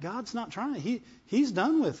know what? God's not trying. He's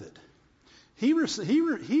done with it.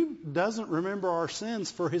 He doesn't remember our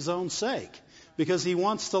sins for his own sake, because he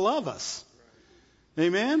wants to love us.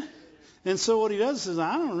 Amen? And so what he does is,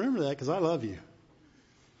 I don't remember that because I love you.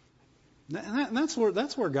 And that's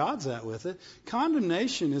where God's at with it.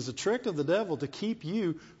 Condemnation is a trick of the devil to keep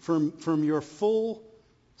you from your full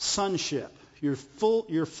sonship, your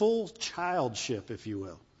full childship, if you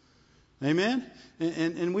will. Amen?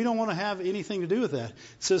 And we don't want to have anything to do with that. It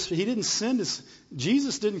says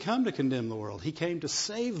Jesus didn't come to condemn the world. He came to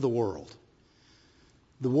save the world.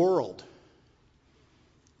 The world.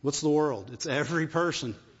 What's the world? It's every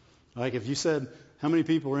person. Like if you said, how many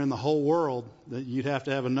people are in the whole world, that you'd have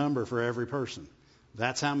to have a number for every person.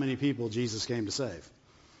 That's how many people Jesus came to save.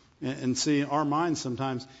 And see, our minds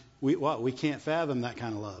sometimes, we can't fathom that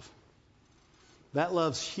kind of love. That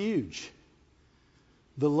love's huge.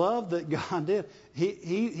 The love that God did,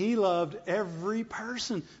 He loved every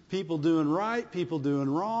person. People doing right, people doing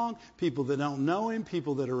wrong, people that don't know Him,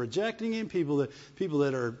 people that are rejecting Him, people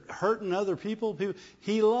that are hurting other people.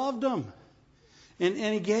 He loved them. And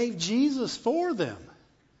He gave Jesus for them.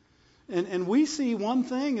 And we see one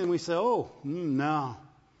thing and we say, no,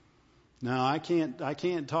 I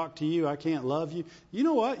can't talk to you. I can't love you. You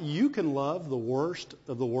know what? You can love the worst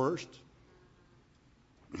of the worst.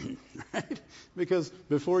 Right? Because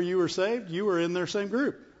before you were saved, you were in their same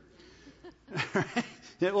group. Right?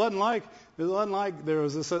 It wasn't like there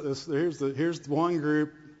was this. Here's one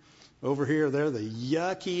group over here. They're the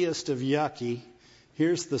yuckiest of yucky.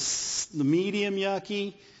 Here's the medium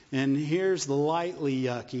yucky, and here's the lightly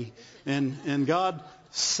yucky. And God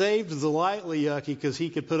saved the lightly yucky because He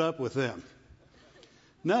could put up with them.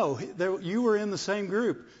 No, you were in the same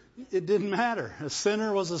group. It didn't matter. A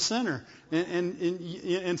sinner was a sinner.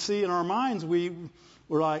 And see, in our minds, we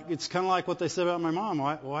were like, it's kind of like what they said about my mom.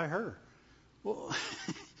 Why her? Well,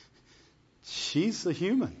 she's a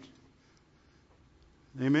human.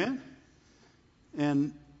 Amen?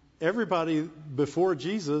 And everybody before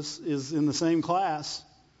Jesus is in the same class.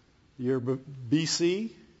 You're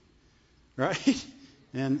BC, right?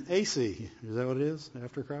 And AC. Is that what it is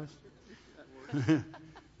after Christ?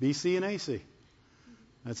 BC and AC.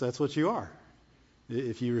 That's what you are.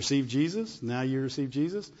 If you receive Jesus, now you receive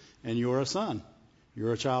Jesus, and you're a son.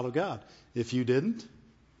 You're a child of God. If you didn't,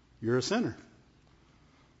 you're a sinner.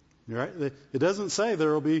 Right? It doesn't say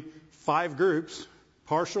there will be 5 groups: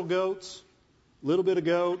 partial goats, little bit of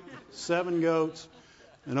goat, 7 goats,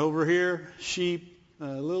 and over here, sheep, a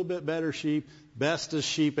little bit better sheep, bestest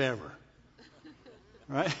sheep ever.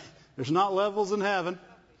 Right? There's not levels in heaven.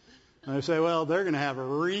 And they say, well, they're going to have a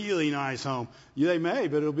really nice home. Yeah, they may,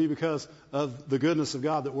 but it'll be because of the goodness of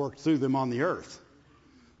God that worked through them on the earth.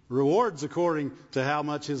 Rewards according to how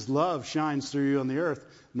much His love shines through you on the earth,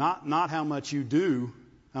 not how much you do,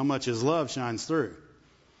 how much His love shines through.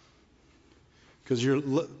 Because your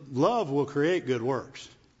love will create good works.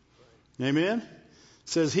 Amen? It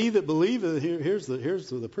says, he that believeth, here's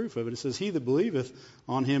the proof of it. It says, he that believeth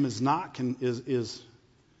on Him is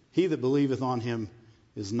he that believeth on Him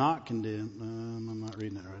is not condemned. I'm not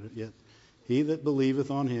reading that right yet. He that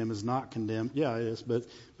believeth on Him is not condemned. Yeah, it is.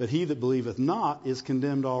 But he that believeth not is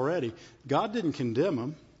condemned already. God didn't condemn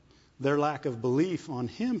them. Their lack of belief on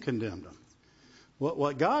Him condemned them.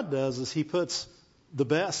 What God does is He puts the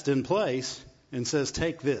best in place and says,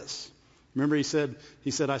 take this. Remember He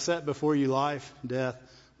said, I set before you life, death,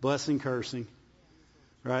 blessing, cursing.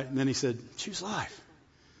 Right? And then He said, choose life.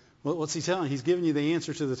 Well, what's He telling? He's giving you the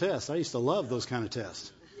answer to the test. I used to love those kind of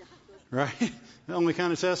tests. Right? The only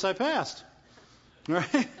kind of test I passed.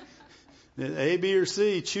 Right? A, B, or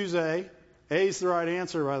C, choose A. A is the right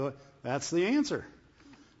answer, by the way. That's the answer.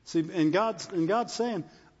 See, and God's saying,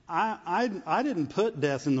 I didn't put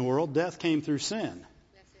death in the world. Death came through sin.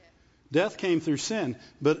 Death came through sin.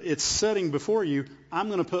 But it's setting before you, I'm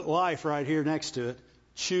going to put life right here next to it.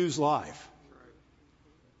 Choose life.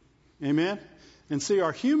 Amen? And see,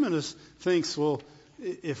 our humanist thinks, well,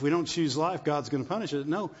 if we don't choose life, God's going to punish it.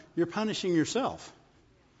 No, you're punishing yourself.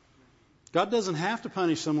 God doesn't have to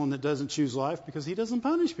punish someone that doesn't choose life because He doesn't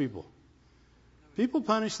punish people. People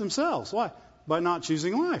punish themselves. Why? By not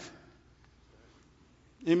choosing life.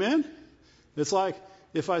 Amen? It's like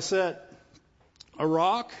if I set a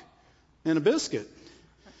rock and a biscuit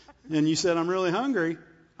and you said, I'm really hungry,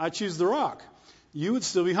 I choose the rock. You would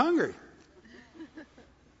still be hungry.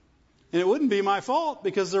 And it wouldn't be my fault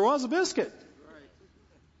because there was a biscuit. Right.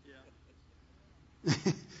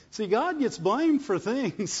 Yeah. See, God gets blamed for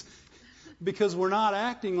things because we're not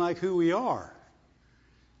acting like who we are.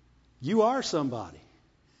 You are somebody.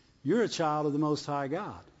 You're a child of the Most High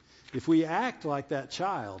God. If we act like that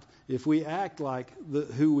child, if we act like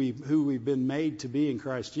who we've been made to be in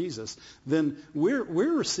Christ Jesus, then we're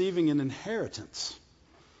receiving an inheritance.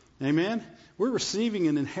 Amen? We're receiving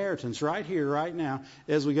an inheritance right here, right now,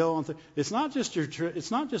 as we go on through. It's not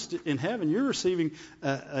just in heaven. You're receiving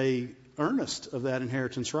a earnest of that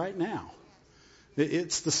inheritance right now.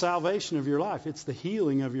 It's the salvation of your life. It's the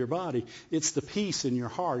healing of your body. It's the peace in your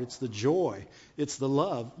heart. It's the joy. It's the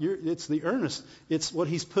love. It's the earnest. It's what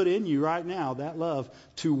He's put in you right now, that love,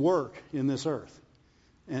 to work in this earth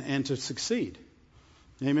and to succeed.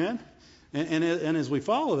 Amen? And as we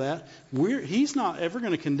follow that, He's not ever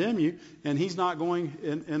going to condemn you, and He's not going.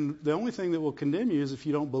 And the only thing that will condemn you is if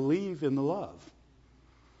you don't believe in the love.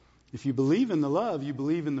 If you believe in the love, you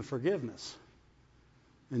believe in the forgiveness,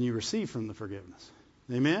 and you receive from the forgiveness.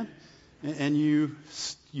 Amen. And you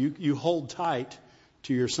hold tight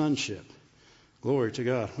to your sonship. Glory to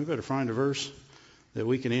God. We better find a verse that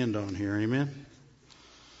we can end on here. Amen.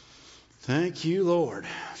 Thank you, Lord.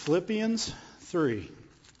 Philippians 3.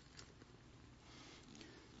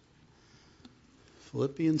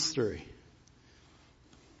 Philippians 3,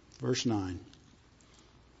 verse 9.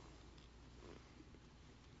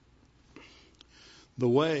 The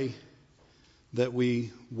way that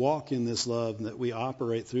we walk in this love, that we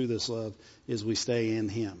operate through this love, is we stay in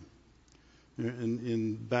Him.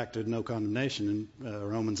 In back to no condemnation, in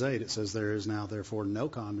Romans 8, it says, there is now therefore no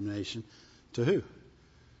condemnation to who?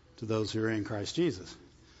 To those who are in Christ Jesus.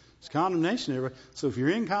 It's condemnation, everybody. So if you're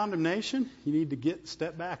in condemnation, you need to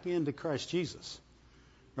step back into Christ Jesus.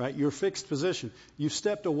 Right? Your fixed position. You've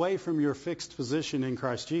stepped away from your fixed position in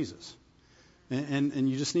Christ Jesus. And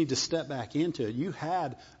you just need to step back into it. You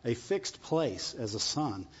had a fixed place as a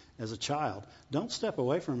son, as a child. Don't step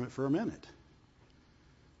away from it for a minute.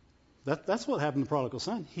 That's what happened to the prodigal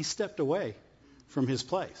son. He stepped away from his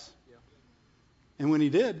place. Yeah. And when he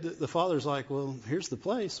did, the father's like, well, here's the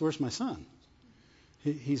place. Where's my son?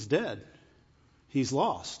 He's dead. He's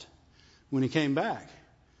lost. When he came back,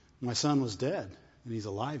 my son was dead. And he's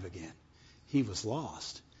alive again. He was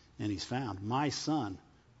lost, and he's found. My son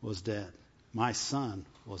was dead. My son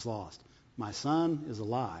was lost. My son is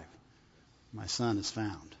alive. My son is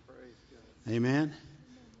found. Amen?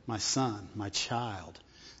 My son, my child.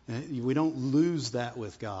 We don't lose that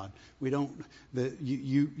with God. We don't.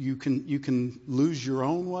 You can lose your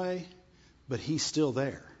own way, but He's still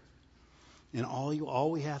there. And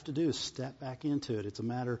all we have to do is step back into it. It's a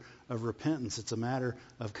matter of repentance. It's a matter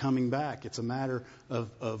of coming back. It's a matter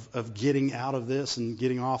of getting out of this and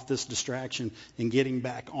getting off this distraction and getting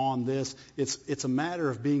back on this. It's a matter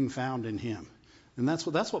of being found in Him. And that's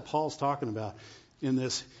what Paul's talking about in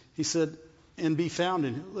this. He said, and be found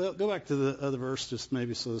in. Go back to the other verse, just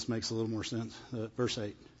maybe so this makes a little more sense. Verse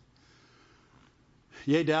 8.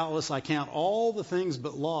 Yea, doubtless, I count all the things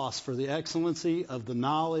but loss for the excellency of the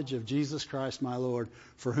knowledge of Jesus Christ my Lord,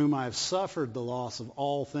 for whom I have suffered the loss of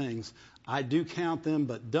all things. I do count them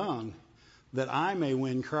but dung, that I may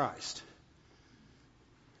win Christ.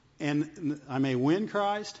 And I may win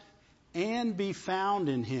Christ and be found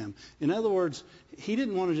in Him. In other words, he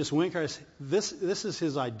didn't want to just win Christ. This is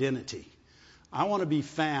his identity. I want to be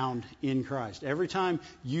found in Christ. Every time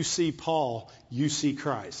you see Paul, you see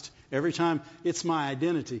Christ. Every time, it's my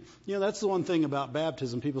identity. You know, that's the one thing about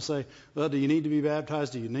baptism. People say, well, do you need to be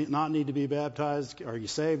baptized? Do you not need to be baptized? Are you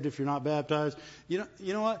saved if you're not baptized? You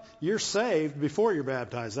know what? You're saved before you're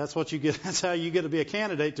baptized. That's what you get. That's how you get to be a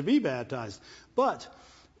candidate to be baptized. But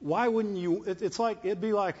why wouldn't you? It'd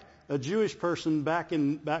be like a Jewish person back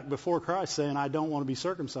before Christ saying, I don't want to be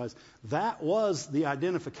circumcised. That was the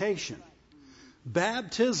identification.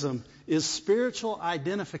 Baptism is spiritual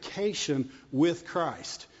identification with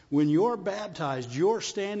Christ. When you're baptized, you're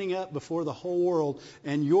standing up before the whole world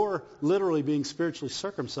and you're literally being spiritually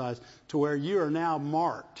circumcised to where you are now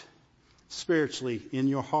marked spiritually in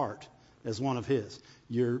your heart as one of His.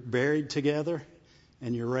 You're buried together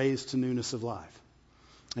and you're raised to newness of life.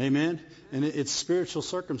 Amen? And it's spiritual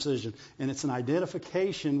circumcision. And it's an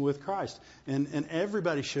identification with Christ. And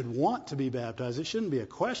everybody should want to be baptized. It shouldn't be a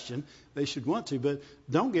question. They should want to. But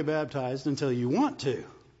don't get baptized until you want to.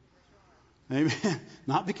 Amen?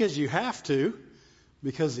 Not because you have to,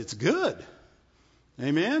 because it's good.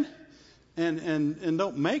 Amen? And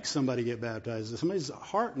don't make somebody get baptized. Somebody's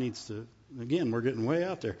heart needs to, again, we're getting way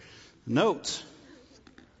out there. Notes.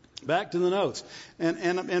 Back to the notes.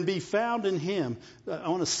 And be found in Him. I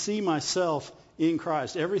want to see myself in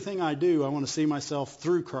Christ. Everything I do, I want to see myself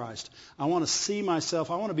through Christ. I want to see myself.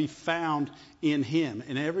 I want to be found in Him.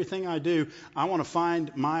 In everything I do, I want to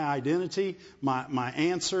find my identity, my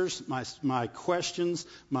answers, my questions,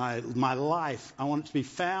 my life. I want it to be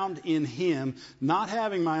found in Him, not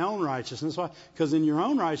having my own righteousness. Why? Because in your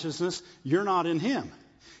own righteousness, you're not in Him.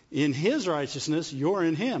 In His righteousness, you're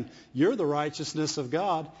in Him. You're the righteousness of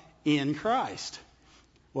God in Christ.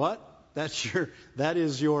 What? That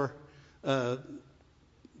is your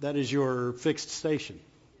fixed station,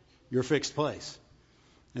 your fixed place.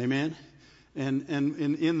 Amen? And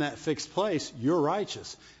in that fixed place, you're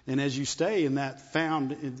righteous. And as you stay in that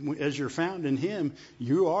as you're found in Him,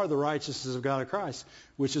 you are the righteousness of God of Christ,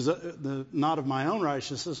 which is not of my own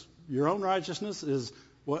righteousness. Your own righteousness is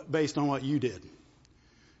based on what you did.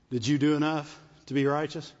 Did you do enough to be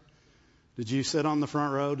righteous? Did you sit on the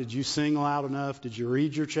front row? Did you sing loud enough? Did you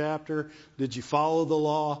read your chapter? Did you follow the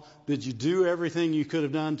law? Did you do everything you could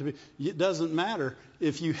have done to be? It doesn't matter.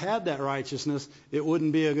 If you had that righteousness, it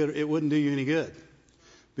wouldn't do you any good.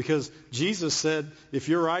 Because Jesus said, if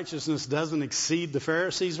your righteousness doesn't exceed the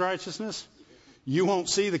Pharisees' righteousness, you won't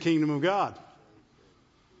see the kingdom of God.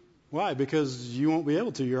 Why? Because you won't be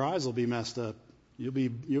able to. Your eyes will be messed up. Your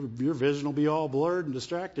vision will be all blurred and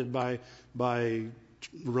distracted by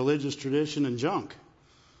religious tradition and junk.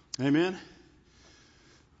 Amen?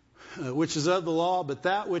 Which is of the law, but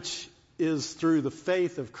that which is through the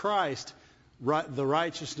faith of Christ, the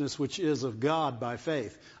righteousness which is of God by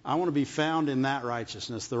faith. I want to be found in that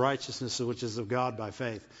righteousness, the righteousness which is of God by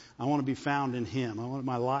faith. I want to be found in Him. I want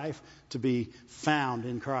my life to be found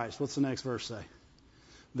in Christ. What's the next verse say?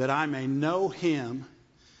 That I may know Him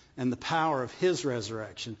and the power of His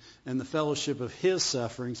resurrection and the fellowship of His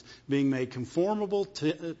sufferings, being made conformable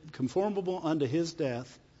unto His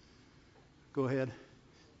death. Go ahead.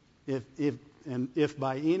 If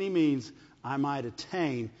by any means I might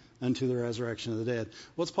attain unto the resurrection of the dead.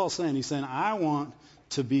 What's Paul saying? He's saying, I want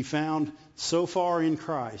to be found so far in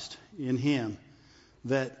Christ, in Him,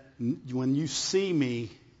 that when you see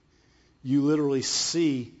me, you literally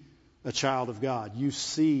see a child of God. You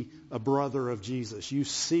see a brother of Jesus. You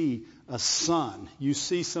see a son. You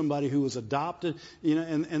see somebody who was adopted.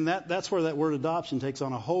 And that's where that word adoption takes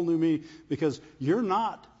on a whole new meaning, because you're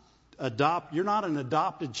not an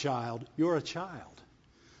adopted child. You're a child.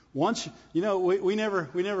 Once we never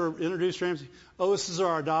introduced Ramsey. Oh, this is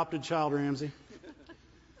our adopted child, Ramsey.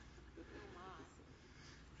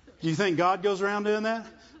 Do you think God goes around doing that?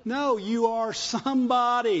 No, you are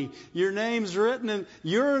somebody. Your name's written in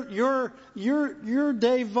you're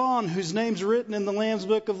Dave Vaughn, whose name's written in the Lamb's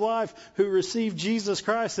Book of Life, who received Jesus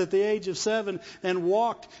Christ at the age of 7 and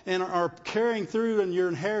walked and are carrying through in your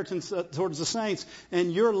inheritance towards the saints,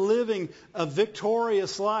 and you're living a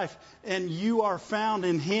victorious life, and you are found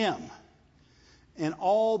in Him. And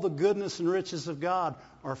all the goodness and riches of God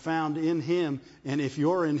are found in Him. And if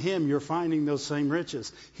you're in Him, you're finding those same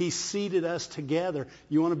riches. He seated us together.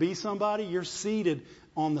 You want to be somebody? You're seated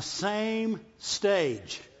on the same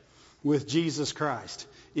stage with Jesus Christ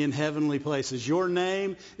in heavenly places. Your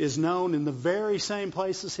name is known in the very same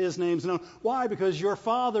places His name's known. Why? Because your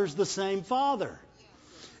Father's the same Father.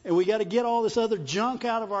 And we got to get all this other junk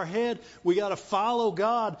out of our head. We got to follow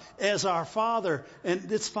God as our Father.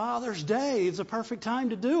 And it's Father's Day. It's a perfect time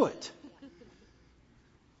to do it.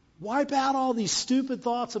 Wipe out all these stupid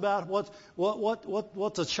thoughts about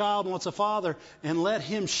what's a child and what's a father, and let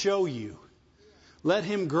Him show you. Let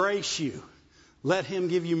Him grace you. Let Him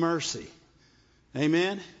give you mercy.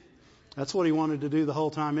 Amen? That's what He wanted to do the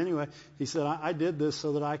whole time anyway. He said, I did this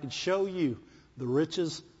so that I could show you the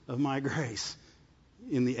riches of my grace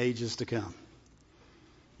in the ages to come.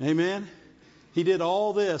 Amen? He did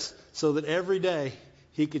all this so that every day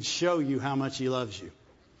He could show you how much He loves you.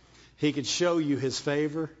 He could show you His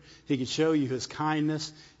favor. He could show you His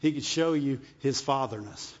kindness. He could show you His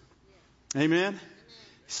fatherness. Amen?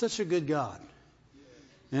 He's such a good God.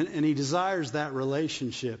 And He desires that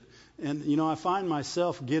relationship. And, I find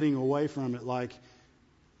myself getting away from it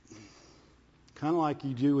kind of like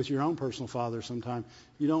you do with your own personal father sometimes.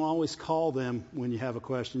 You don't always call them when you have a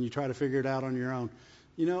question. You try to figure it out on your own.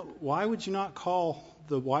 Why would you not call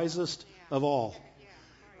the wisest of all?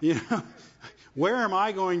 Where am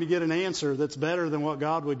I going to get an answer that's better than what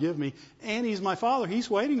God would give me? And He's my Father. He's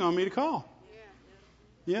waiting on me to call.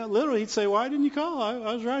 Yeah, literally, He'd say, why didn't you call?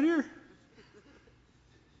 I was right here.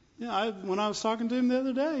 When I was talking to Him the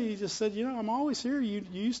other day, He just said, I'm always here. You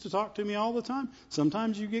used to talk to me all the time.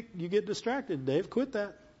 Sometimes you get distracted. Dave, quit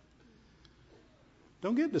that.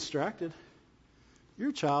 Don't get distracted.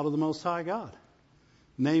 You're a child of the Most High God.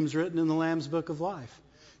 Name's written in the Lamb's Book of Life.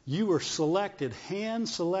 You were selected,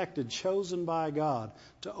 hand-selected, chosen by God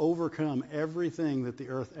to overcome everything that the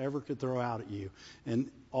earth ever could throw out at you. And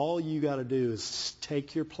all you got to do is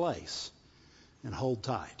take your place and hold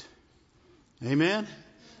tight. Amen?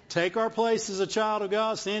 Take our place as a child of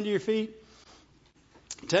God. Stand to your feet.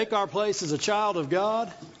 Take our place as a child of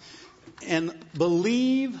God and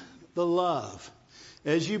believe the love.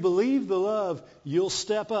 As you believe the love, you'll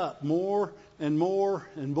step up more and more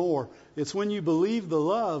and more. It's when you believe the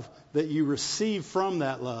love that you receive from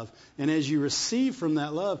that love. And as you receive from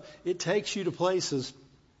that love, it takes you to places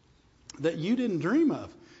that you didn't dream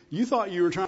of. You thought you were trying